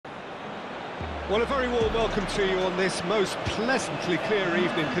Well, a very warm welcome to you on this most pleasantly clear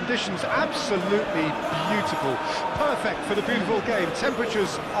evening. Conditions absolutely beautiful. Perfect for the beautiful game.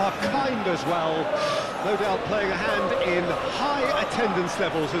 Temperatures are kind as well. No doubt playing a hand in high attendance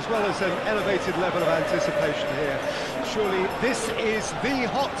levels as well as an elevated level of anticipation here. Surely this is the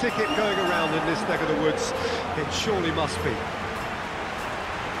hot ticket going around in this neck of the woods. It surely must be.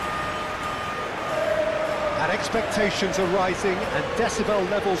 And expectations are rising and decibel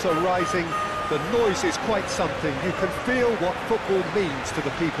levels are rising. The noise is quite something. You can feel what football means to the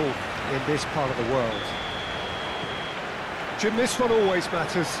people in this part of the world. Jim, this one always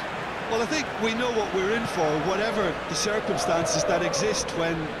matters. Well, I think we know what we're in for, whatever the circumstances that exist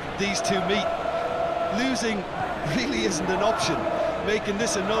when these two meet. Losing really isn't an option, making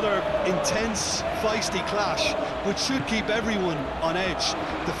this another intense, feisty clash, which should keep everyone on edge.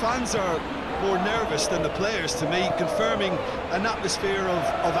 The fans are more nervous than the players, to me, confirming an atmosphere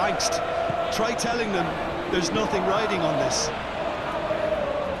of angst. Try telling them there's nothing riding on this.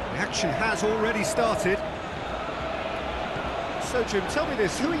 The action has already started. So, Jim, tell me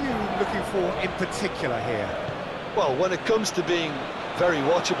this, who are you looking for in particular here? Well, when it comes to being very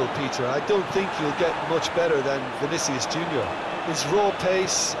watchable, Peter, I don't think you'll get much better than Vinicius Junior. His raw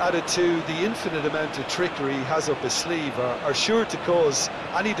pace, added to the infinite amount of trickery he has up his sleeve, are sure to cause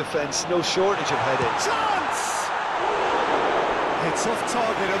any defence no shortage of headaches. Chance! It's off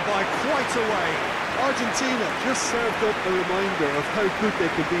target and by quite a way. Argentina just served up a reminder of how good they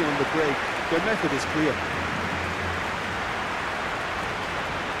can be on the break. Their method is clear.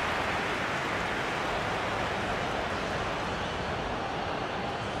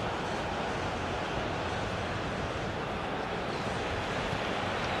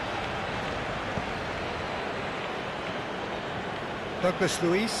 Douglas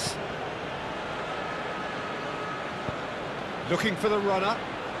Luiz. Looking for the runner.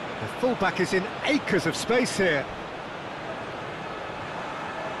 The fullback is in acres of space here.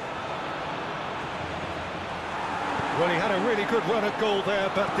 Well, he had a really good run at goal there,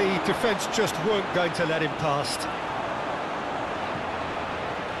 but the defence just weren't going to let him past.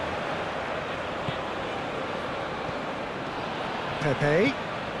 Pepe,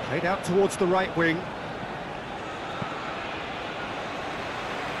 played out towards the right wing.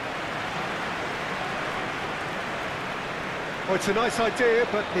 Oh, it's a nice idea,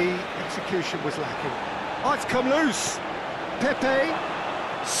 but the execution was lacking. Oh, it's come loose. Pepe,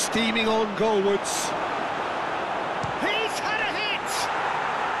 steaming on goalwards. He's had a hit!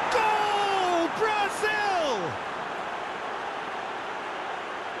 Goal, Brazil!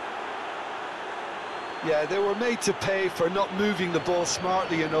 Yeah, they were made to pay for not moving the ball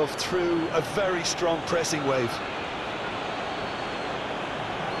smartly enough through a very strong pressing wave.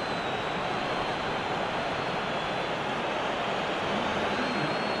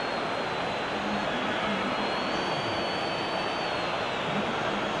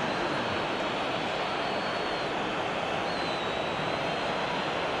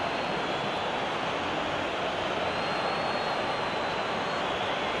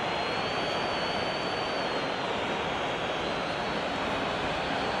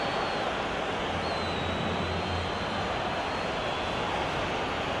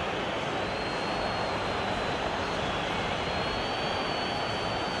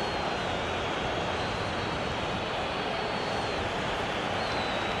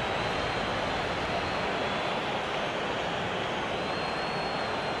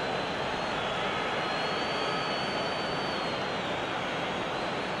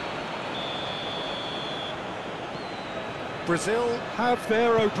 Brazil have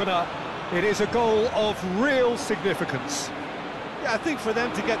their opener. It is a goal of real significance. Yeah, I think for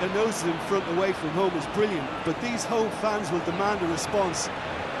them to get their noses in front away from home is brilliant, but these home fans will demand a response.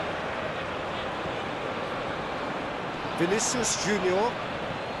 Vinicius Junior.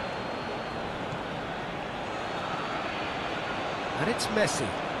 And it's Messi.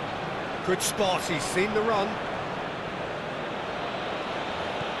 Good spot, he's seen the run.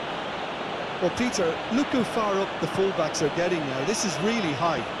 Well, Peter, look how far up the fullbacks are getting now. This is really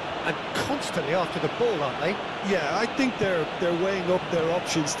high. And constantly after the ball, aren't they? Yeah, I think they're weighing up their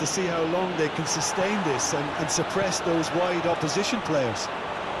options to see how long they can sustain this and suppress those wide opposition players.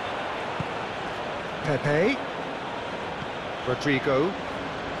 Pepe. Rodrigo.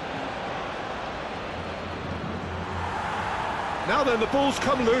 Now then, the ball's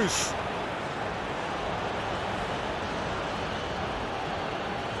come loose.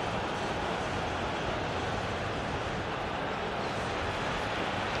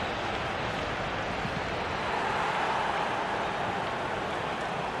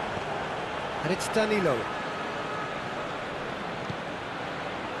 And it's Danilo.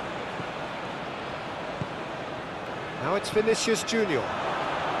 Now it's Vinicius Junior.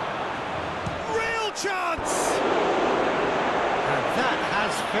 Real chance! And that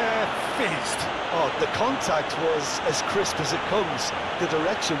has fair fizzed. Oh, the contact was as crisp as it comes. The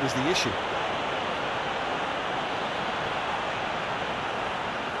direction was the issue.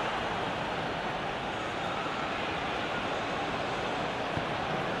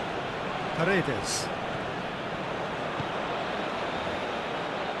 Paredes.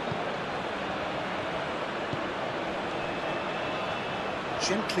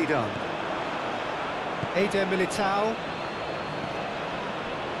 Gently done. Eder Militao.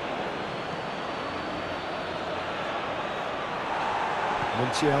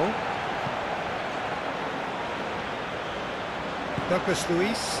 Montiel. Douglas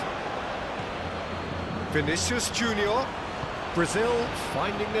Luiz. Vinicius Junior. Brazil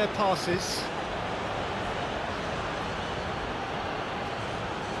finding their passes.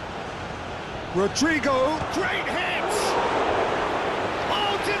 Rodrigo, great hit!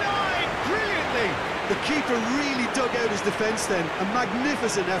 Oh, denied brilliantly! The keeper really dug out his defence then, a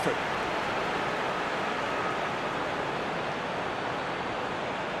magnificent effort.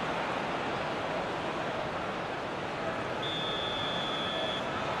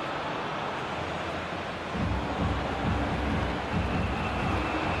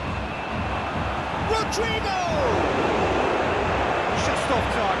 Rodrigo! Just off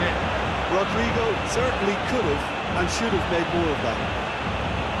target. Rodrigo certainly could have and should have made more of that.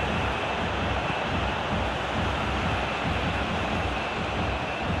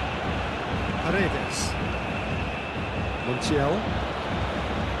 Paredes. Montiel.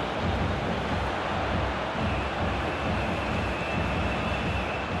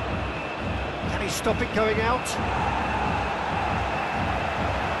 Can he stop it going out?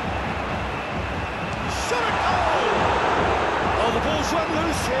 Shot it! Oh, the ball's run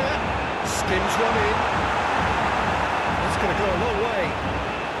loose here. Skims one in. That's going to go a long way.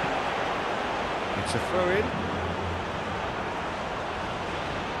 It's a throw-in.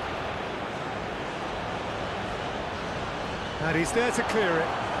 And he's there to clear it.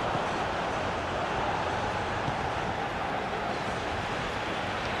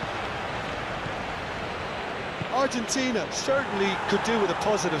 Argentina certainly could do with a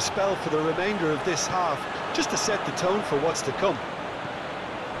positive spell for the remainder of this half, just to set the tone for what's to come.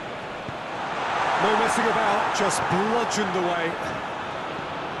 No messing about, just bludgeoned away.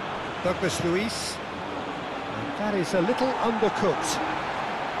 Douglas Luiz. And that is a little undercooked.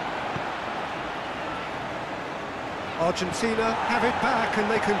 Argentina have it back and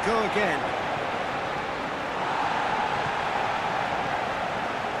they can go again.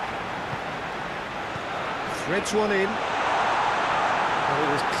 Threads one in. Oh,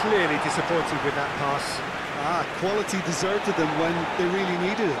 he was clearly disappointed with that pass. Quality deserted them when they really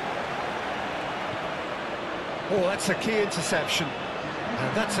needed it. Oh, that's a key interception.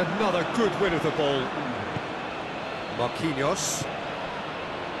 And that's another good win of the ball. Marquinhos.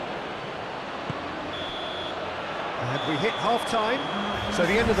 And we hit half-time. So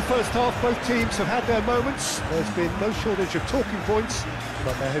the end of the first half, both teams have had their moments. There's been no shortage of talking points,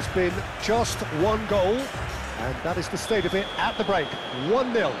 but there has been just one goal. And that is the state of it at the break.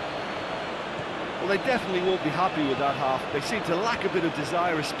 1-0. Well, they definitely won't be happy with that half. They seem to lack a bit of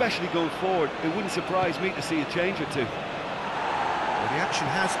desire, especially going forward. It wouldn't surprise me to see a change or two. Well, the action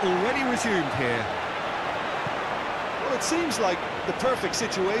has already resumed here. Well, it seems like the perfect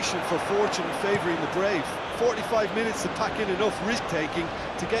situation for fortune favouring the brave. 45 minutes to pack in enough risk-taking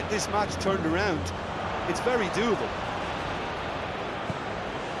to get this match turned around. It's very doable.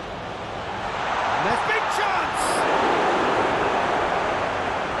 And there's big chance!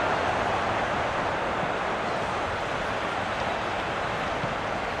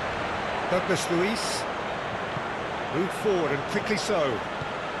 Douglas Luiz. Moved forward and quickly so.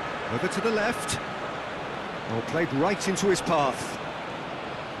 Over to the left. Oh, played right into his path.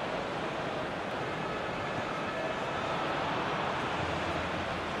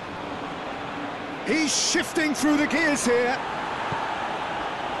 He's shifting through the gears here.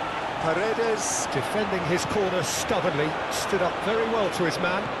 Paredes defending his corner stubbornly, stood up very well to his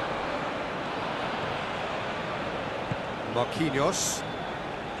man. Marquinhos.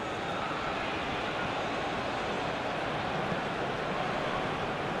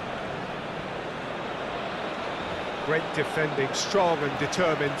 Great defending, strong and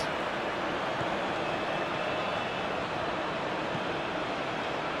determined.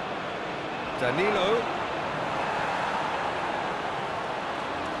 Danilo.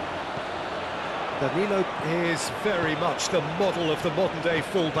 Danilo is very much the model of the modern-day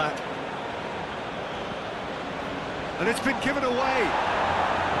fullback. And it's been given away.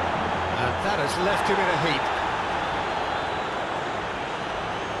 And that has left him in a heap.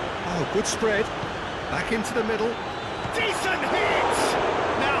 Oh, good spread. Back into the middle. Decent hit!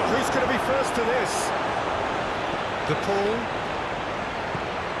 Now, who's going to be first to this? De Paul.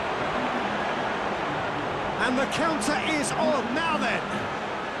 And the counter is on. Now then.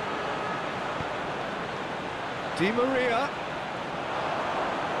 Di Maria.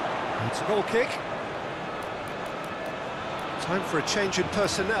 It's a goal kick. Time for a change in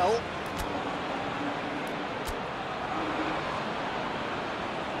personnel.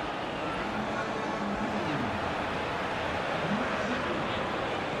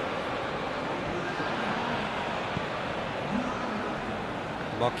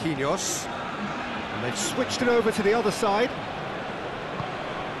 Marquinhos. And they've switched it over to the other side.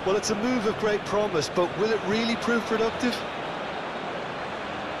 Well, it's a move of great promise, but will it really prove productive?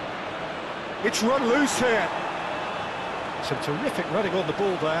 It's run loose here. Some terrific running on the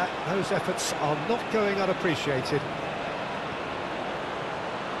ball there. Those efforts are not going unappreciated.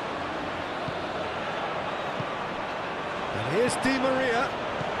 And here's Di Maria.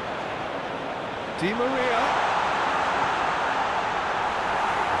 Di Maria.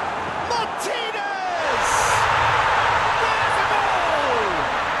 Martinez! There's a goal!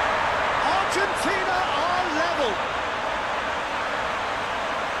 Argentina are level.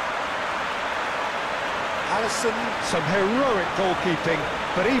 Alisson, some heroic goalkeeping,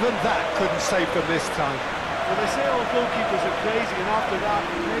 but even that couldn't save them this time. Well, they say all goalkeepers are crazy, and after that,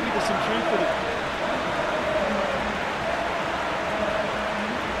 maybe there's some truth in it.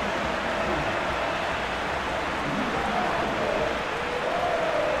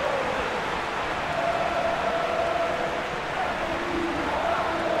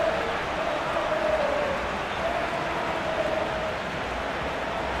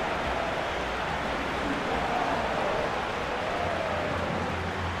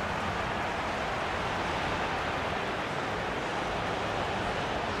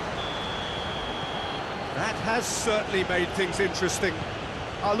 That has certainly made things interesting.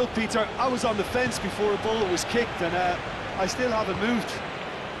 Oh, look, Peter, I was on the fence before a ball was kicked, and I still haven't moved.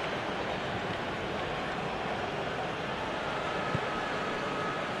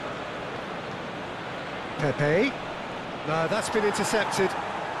 Pepe. No, that's been intercepted.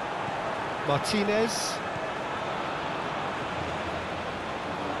 Martinez.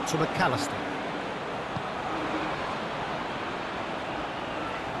 To McAllister.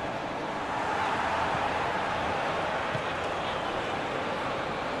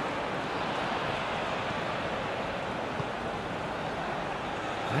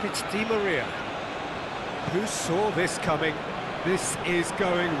 And it's Di Maria. Who saw this coming? This is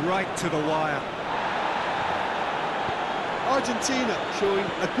going right to the wire. Argentina showing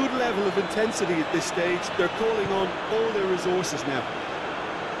a good level of intensity at this stage. They're calling on all their resources now.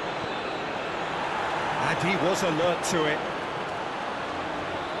 And he was alert to it.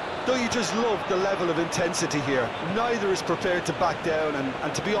 Don't you just love the level of intensity here? Neither is prepared to back down,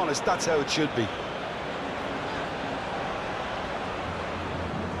 and to be honest, that's how it should be.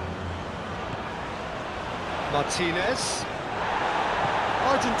 Martinez.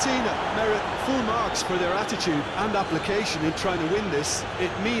 Argentina merit full marks for their attitude and application in trying to win this. It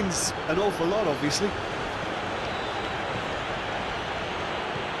means an awful lot, obviously.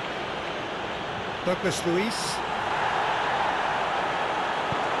 Douglas Luiz.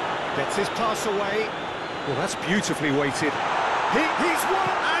 Gets his pass away. Well, that's beautifully weighted. He's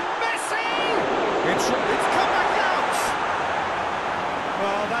won, and Messi! It's come back out!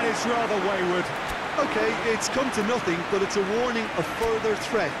 Well, that is rather wayward. Okay, it's come to nothing, but it's a warning of further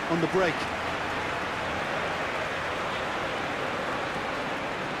threat on the break.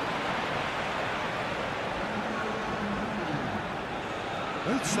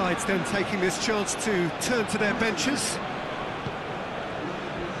 Both sides then taking this chance to turn to their benches.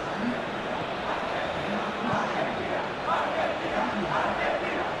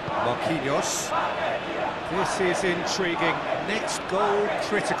 Marquinhos. This is intriguing. Next goal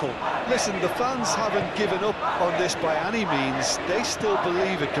critical. Listen, the fans haven't given up on this by any means. They still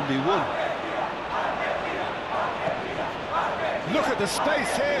believe it can be won. Look at the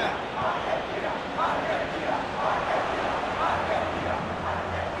space here.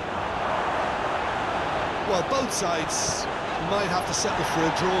 Well, both sides might have to settle for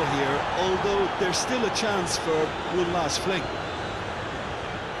a draw here, although there's still a chance for one last fling.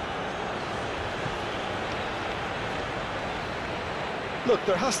 Look,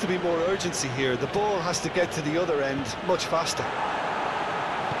 there has to be more urgency here. The ball has to get to the other end much faster.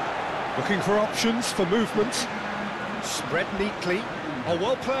 Looking for options for movement. Spread neatly. Oh,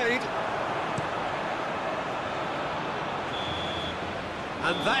 well played.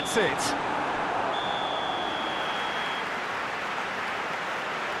 And that's it.